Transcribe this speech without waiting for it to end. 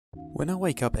When I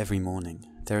wake up every morning,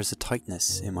 there is a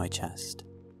tightness in my chest.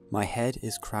 My head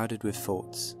is crowded with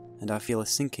thoughts, and I feel a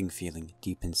sinking feeling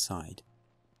deep inside.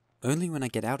 Only when I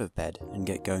get out of bed and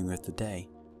get going with the day,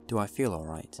 do I feel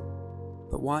alright.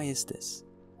 But why is this?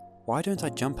 Why don't I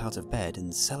jump out of bed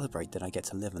and celebrate that I get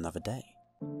to live another day?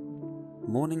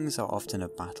 Mornings are often a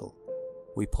battle.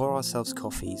 We pour ourselves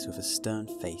coffees with a stern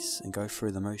face and go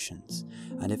through the motions,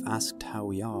 and if asked how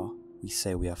we are, we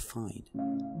say we are fine.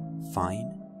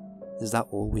 Fine? Is that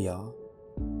all we are?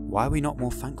 Why are we not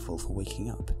more thankful for waking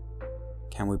up?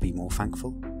 Can we be more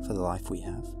thankful for the life we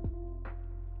have?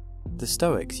 The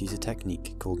Stoics use a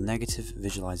technique called negative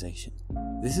visualization.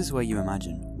 This is where you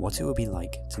imagine what it would be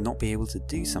like to not be able to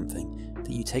do something that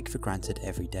you take for granted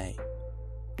every day.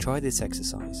 Try this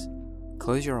exercise.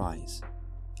 Close your eyes.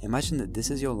 Imagine that this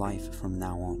is your life from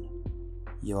now on.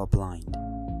 You are blind.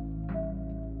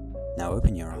 Now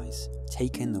open your eyes.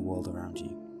 Take in the world around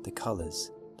you, the colours,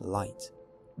 the light.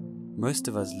 Most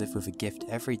of us live with a gift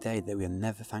every day that we are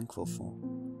never thankful for.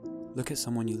 Look at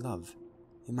someone you love.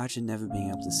 Imagine never being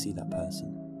able to see that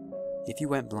person. If you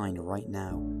went blind right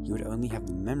now, you would only have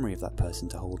the memory of that person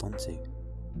to hold on to.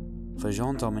 For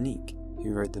Jean-Dominique,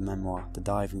 who wrote the memoir The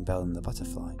Diving Bell and the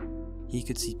Butterfly, he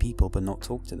could see people but not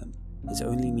talk to them. His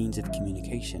only means of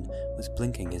communication was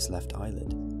blinking his left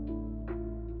eyelid.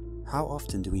 How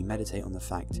often do we meditate on the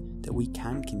fact that we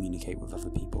can communicate with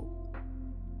other people?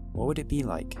 What would it be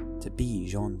like to be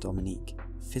Jean-Dominique,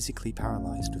 physically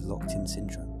paralysed with locked-in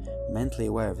syndrome, mentally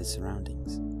aware of his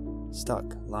surroundings,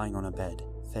 stuck, lying on a bed,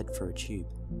 fed through a tube?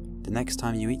 The next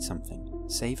time you eat something,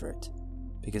 savour it,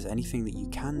 because anything that you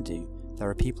can do, there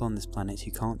are people on this planet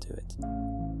who can't do it.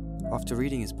 After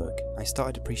reading his book, I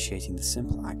started appreciating the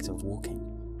simple act of walking.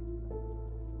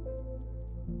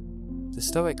 The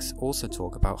Stoics also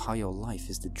talk about how your life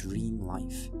is the dream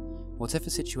life. Whatever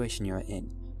situation you are in,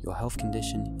 your health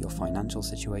condition, your financial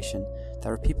situation,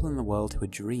 there are people in the world who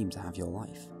would dream to have your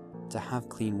life, to have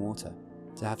clean water,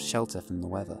 to have shelter from the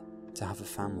weather, to have a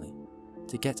family,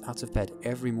 to get out of bed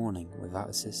every morning without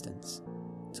assistance,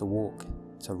 to walk,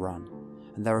 to run.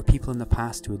 And there are people in the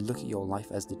past who would look at your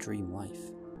life as the dream life.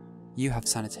 You have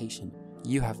sanitation,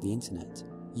 you have the internet,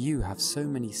 you have so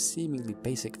many seemingly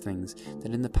basic things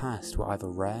that in the past were either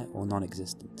rare or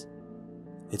non-existent.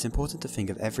 It's important to think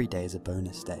of every day as a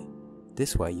bonus day.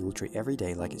 This way you will treat every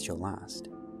day like it's your last.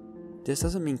 This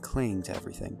doesn't mean clinging to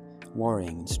everything,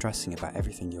 worrying and stressing about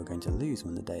everything you're going to lose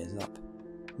when the day is up.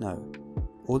 No,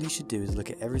 all you should do is look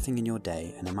at everything in your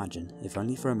day and imagine, if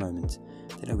only for a moment,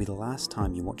 that it will be the last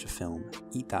time you watch a film,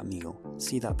 eat that meal,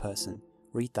 see that person,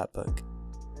 read that book.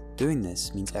 Doing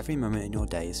this means every moment in your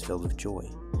day is filled with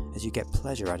joy, as you get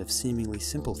pleasure out of seemingly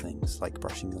simple things like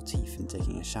brushing your teeth and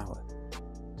taking a shower.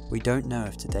 We don't know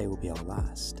if today will be our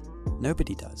last.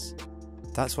 Nobody does.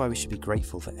 That's why we should be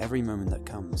grateful for every moment that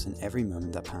comes and every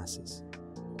moment that passes.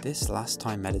 This last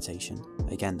time meditation,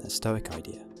 again a Stoic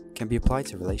idea, can be applied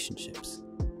to relationships.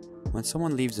 When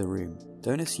someone leaves a room,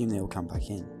 don't assume they will come back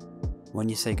in. When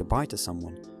you say goodbye to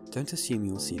someone, don't assume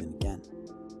you will see them again.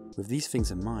 With these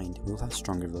things in mind, we will have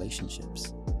stronger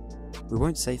relationships. We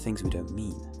won't say things we don't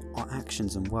mean. Our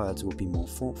actions and words will be more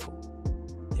thoughtful.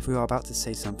 If we are about to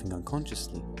say something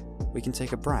unconsciously, we can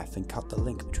take a breath and cut the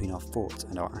link between our thoughts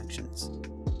and our actions.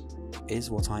 Is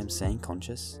what I am saying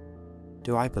conscious?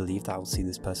 Do I believe that I will see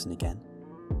this person again?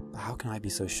 But how can I be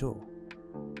so sure?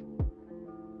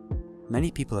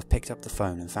 Many people have picked up the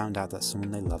phone and found out that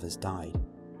someone they love has died.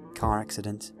 Car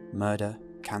accident, murder,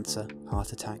 cancer,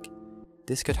 heart attack.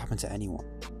 This could happen to anyone.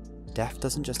 Death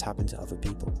doesn't just happen to other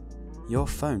people. Your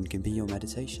phone can be your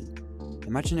meditation.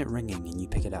 Imagine it ringing and you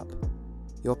pick it up.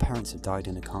 Your parents have died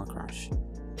in a car crash.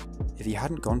 If you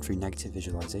hadn't gone through negative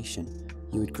visualization,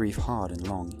 you would grieve hard and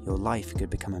long. Your life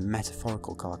could become a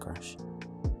metaphorical car crash.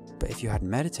 But if you had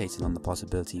meditated on the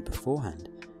possibility beforehand,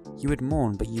 you would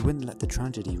mourn, but you wouldn't let the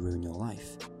tragedy ruin your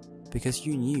life, because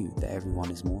you knew that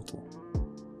everyone is mortal.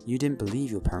 You didn't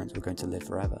believe your parents were going to live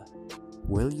forever.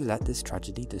 Will you let this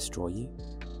tragedy destroy you?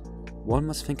 One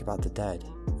must think about the dead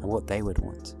and what they would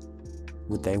want.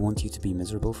 Would they want you to be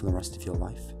miserable for the rest of your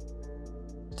life?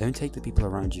 Don't take the people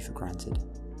around you for granted,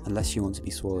 unless you want to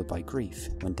be swallowed by grief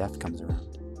when death comes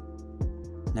around.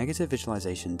 Negative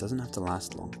visualization doesn't have to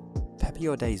last long. Pepper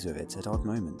your days with it at odd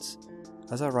moments.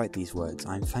 As I write these words,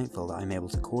 I am thankful that I am able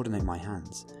to coordinate my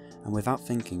hands, and without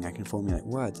thinking I can formulate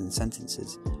words and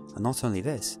sentences, and not only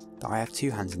this, but I have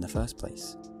two hands in the first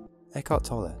place. Eckhart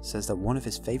Tolle says that one of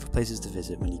his favourite places to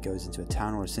visit when he goes into a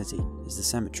town or a city is the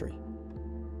cemetery.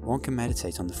 One can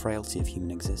meditate on the frailty of human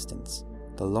existence,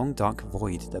 the long dark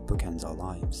void that bookends our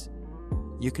lives.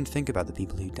 You can think about the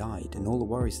people who died and all the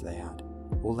worries they had,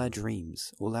 all their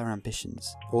dreams, all their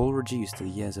ambitions, all reduced to the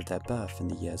years of their birth and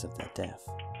the years of their death.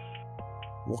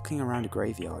 Walking around a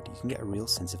graveyard, you can get a real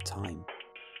sense of time.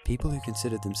 People who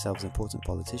considered themselves important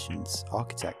politicians,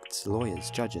 architects, lawyers,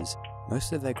 judges,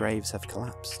 most of their graves have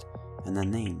collapsed, and their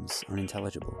names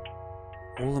unintelligible.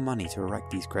 All the money to erect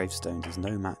these gravestones is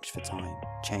no match for time,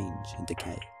 change, and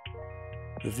decay.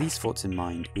 With these thoughts in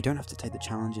mind, we don't have to take the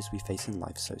challenges we face in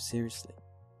life so seriously.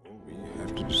 All we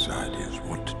have to decide is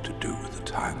what to do with the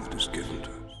time that is given to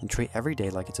us. And treat every day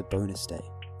like it's a bonus day.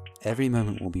 Every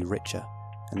moment will be richer,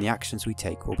 and the actions we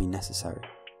take will be necessary.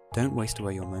 Don't waste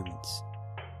away your moments,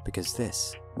 because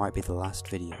this might be the last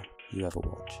video you ever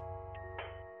watch.